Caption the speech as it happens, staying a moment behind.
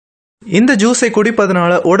இந்த ஜூஸை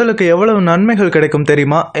குடிப்பதனால உடலுக்கு எவ்வளவு நன்மைகள் கிடைக்கும்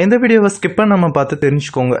தெரியுமா? இந்த வீடியோவை ஸ்கிப் பண்ணாம பார்த்து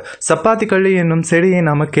தெரிஞ்சுக்கோங்க. சப்பாத்தி கள்ளி என்னும் செடியை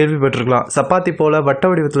நாம கேள்விப்பட்டிருக்கலாம். சப்பாத்தி போல வட்ட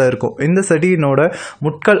வடிவத்தில் இருக்கும். இந்த செடியினோட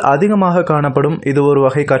முட்கள் அதிகமாக காணப்படும். இது ஒரு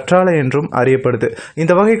வகை கற்றாழை என்றும் அறியப்படுது.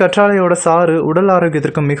 இந்த வகை கற்றாழையோட சாறு உடல்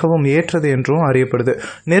ஆரோக்கியத்திற்கு மிகவும் ஏற்றது என்றும் அறியப்படுது.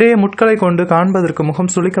 நிறைய முட்களை கொண்டு காண்பதற்கு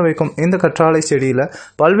முகம் சுளிக்க வைக்கும் இந்த கற்றாழை செடியில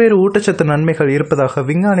பல்வேறு ஊட்டச்சத்து நன்மைகள் இருப்பதாக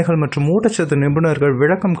விஞ்ஞானிகள் மற்றும் ஊட்டச்சத்து நிபுணர்கள்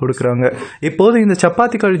விளக்கம் கொடுக்கிறாங்க. இப்போது இந்த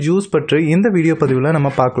சப்பாத்தி கள்ளி ஜூஸ் பற்றி இந்த வீடியோ பதிவுல நம்ம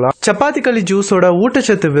பார்க்கலாம். சப்பாத்தி கள்ளி ஜூஸோட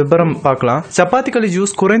ஊட்டச்சத்து விபரம் பார்க்கலாம். சப்பாத்தி கள்ளி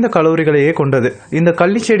ஜூஸ் குறைந்த கலோரிகளையே கொண்டது. இந்த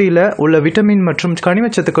கள்ளி செடியில உள்ள விட்டமின் மற்றும்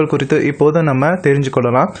கனிமச்சத்துக்கள் குறித்து இப்போது நம்ம தெரிஞ்சு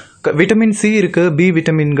கொள்ளலாம். விட்டமின் சி இருக்கு, பி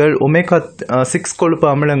விட்டமின்கள், ஒமேகா 6 கொழுப்பு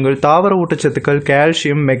அமிலங்கள், தாவர ஊட்டச்சத்துக்கள்,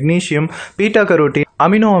 calcium, magnesium, beta carotene,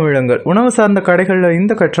 amino அமிலங்கள். உணவு சார்ந்த கடைகளில்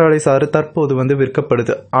இந்த கற்றாழை சாறு தற்போது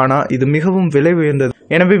விற்கப்படுது. ஆனா இது மிகவும் விலை உயர்ந்தது.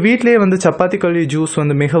 எனவே வீட்டிலேயே சப்பாத்தி கள்ளி ஜூஸ்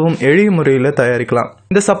மிகவும் எளிய முறையில் தயாரிக்கலாம்.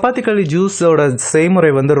 இந்த சப்பாத்தி கள்ளி ஜூஸோட செய்முறை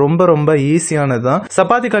ரொம்ப ரொம்ப ஈஸியானது தான்.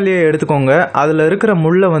 சப்பாத்தி கள்ளியை எடுத்துக்கோங்க. அதுல இருக்கிற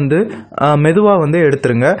முள்ளை மெதுவா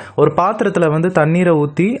எடுத்துருங்க. ஒரு பாத்திரத்துல தண்ணீரை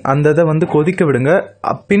ஊற்றி அந்த இதை கொதிக்க விடுங்க.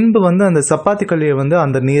 பின்பு அந்த சப்பாத்தி கள்ளியை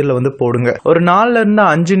அந்த நீர்ல போடுங்க. ஒரு 4 இருந்து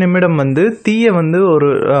 5 நிமிடம் தீயை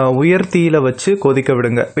ஒரு உயர் தீயில வச்சு கொதிக்க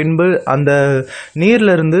விடுங்க. பின்பு அந்த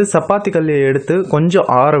நீர்ல இருந்து சப்பாத்தி கள்ளியை எடுத்து கொஞ்சம்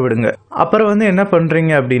ஆற விடுங்க. அப்புறம் என்ன பண்றீங்க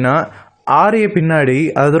அப்படின்னா, ஆறிய பின்னாடி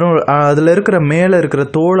அதுல இருக்கிற மேல இருக்கிற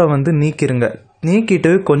தோலை நீக்கிருங்க.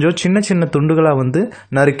 நீக்கிட்டு கொஞ்சம் சின்ன சின்ன துண்டுகளா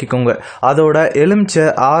நறுக்கிக்கோங்க. அதோட எலுமிச்சை,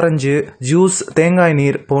 ஆரஞ்சு ஜூஸ், தேங்காய்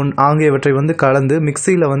நீர் ஆகியவற்றை கலந்து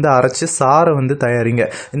மிக்சியில அரைச்சு சாறை தயாரிங்க.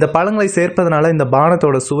 இந்த பழங்களை சேர்ப்பதனால இந்த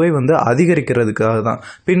பானத்தோட சுவை அதிகரிக்கிறதுக்காக தான்.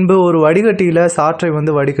 பின்பு ஒரு வடிகட்டியில சாற்றை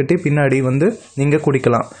வடிகட்டி பின்னாடி நீங்க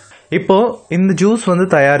குடிக்கலாம். இப்போ இந்த ஜூஸ்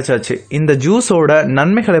தயாரிச்சாச்சு. இந்த ஜூஸோட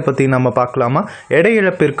நன்மைகளை பத்தி நம்ம பார்க்கலாமா? எடை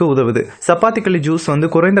இழப்பிற்கு உதவுது. சப்பாத்தி கள்ளி ஜூஸ்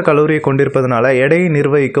குறைந்த கலோரியை கொண்டிருப்பதனால எடையை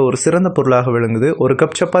நிர்வகிக்க ஒரு சிறந்த பொருளாக விளங்குது. ஒரு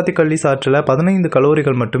கப் சப்பாத்தி கள்ளி சாற்றில் 15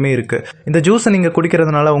 கலோரிகள் மட்டுமே இருக்கு. இந்த ஜூஸை நீங்க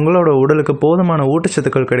குடிக்கிறதுனால உங்களோட உடலுக்கு போதுமான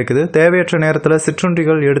ஊட்டச்சத்துக்கள் கிடைக்குது. தேவையற்ற நேரத்தில்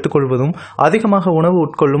சிற்றுண்டிகள் எடுத்துக்கொள்வதும் அதிகமாக உணவு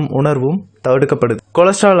உட்கொள்ளும் உணர்வும் தடுக்கப்படுது.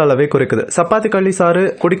 கொலஸ்ட்ரால் அளவை குறைக்குது. சப்பாத்தி கள்ளி சாறு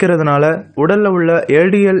குடிக்கிறதுனால உடல்ல உள்ள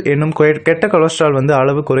LDL என்னும் கெட்ட கொலஸ்ட்ரால்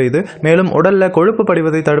அளவு குறையுது. மேலும் உடல்ல கொழுப்பு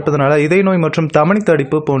படிவதை தடுப்பதனால இதய நோய் மற்றும் தமனி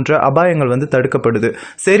தடிப்பு போன்ற அபாயங்கள் தடுக்கப்படுது.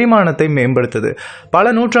 செரிமானத்தை மேம்படுத்துது. பல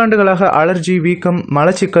நூற்றாண்டுகளாக அலர்ஜி, வீக்கம்,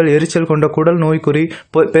 மலச்சிக்கல், எரிச்சல் கொண்ட குடல் நோய்க்குறி,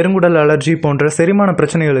 பெருங்குடல் அலர்ஜி போன்ற செரிமான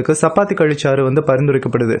பிரச்சனைகளுக்கு சப்பாத்தி கள்ளிச்சாறு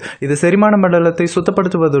பரிந்துரைக்கப்படுது. இது செரிமான மண்டலத்தை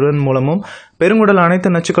சுத்தப்படுத்துவதன் மூலமும் பெருங்குடல்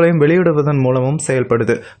அனைத்து நச்சுக்களையும் வெளியிடுவதன் மூலமும்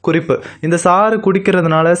செயல்படுது. குறிப்பு: இந்த சாறு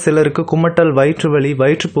குடிக்கிறதுனால சிலருக்கு குமட்டல், வயிற்று வலி,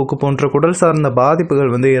 வயிற்றுப்போக்கு போன்ற குடல் சார்ந்த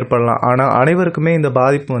பாதிப்புகள் ஏற்படலாம். ஆனா அனைவருக்குமே இந்த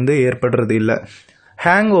பாதிப்பு ஏற்படுறது இல்லை.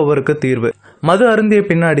 ஹேங் ஓவருக்கு தீர்வு: மது அருந்திய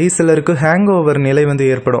பின்னாடி சிலருக்கு ஹேங் ஓவர் நிலை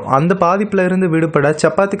ஏற்படும். அந்த பாதிப்புல இருந்து விடுபட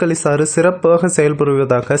சப்பாத்தி கள்ளி சாறு சிறப்பாக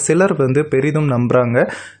செயல்படுவதாக சிலர் பெரிதும் நம்புறாங்க.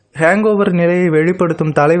 ஹேங் ஓவர் நிலையை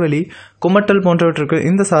வெளிப்படுத்தும் தலைவலி, குமட்டல் போன்றவற்றுக்கு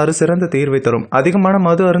இந்த சாறு சிறந்த தீர்வை தரும். அதிகமான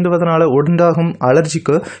மது அருந்துவதனால உண்டாகும்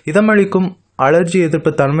அலர்ஜிக்கு இதமளிக்கும் அலர்ஜி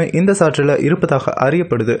எதிர்ப்பு தன்மை இந்த சாற்றில் இருப்பதாக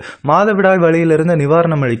அறியப்படுது. மாதவிடாய் வலியிலிருந்து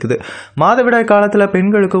நிவாரணம் அளிக்குது. மாதவிடாய் காலத்தில்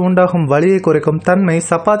பெண்களுக்கு உண்டாகும் வலியை குறைக்கும் தன்மை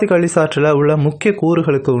சப்பாத்தி கள்ளி சாற்றில் உள்ள முக்கிய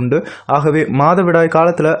கூறுகளுக்கு உண்டு. ஆகவே மாதவிடாய்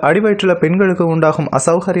காலத்தில் அடிவயிற்றில் பெண்களுக்கு உண்டாகும்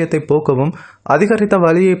அசௌகரியத்தை போக்கவும் அதிகரித்த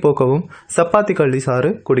வலியை போக்கவும் சப்பாத்தி கள்ளி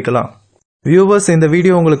சாறு குடிக்கலாம். வியூவர்ஸ், இந்த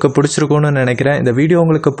வீடியோ உங்களுக்கு பிடிச்சிருக்கும்னு நினைக்கிறேன். இந்த வீடியோ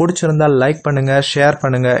உங்களுக்கு பிடிச்சிருந்தால் லைக் பண்ணுங்க, ஷேர்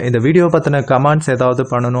பண்ணுங்க. இந்த வீடியோ பத்தின கமெண்ட்ஸ் ஏதாவது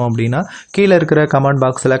பண்ணணும் அப்படின்னா கீழே இருக்கிற கமெண்ட்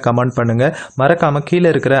பாக்ஸில் கமெண்ட் பண்ணுங்க. மறக்காம கீழே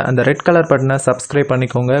இருக்கிற அந்த ரெட் கலர் பட்டனை சப்ஸ்கிரைப்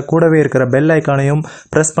பண்ணிக்கோங்க. கூடவே இருக்கிற பெல் ஐக்கானையும்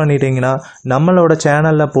ப்ரெஸ் பண்ணிட்டீங்கன்னா நம்மளோட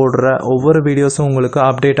சேனல்ல போடுற ஒவ்வொரு வீடியோஸும் உங்களுக்கு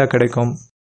அப்டேட்டா கிடைக்கும்.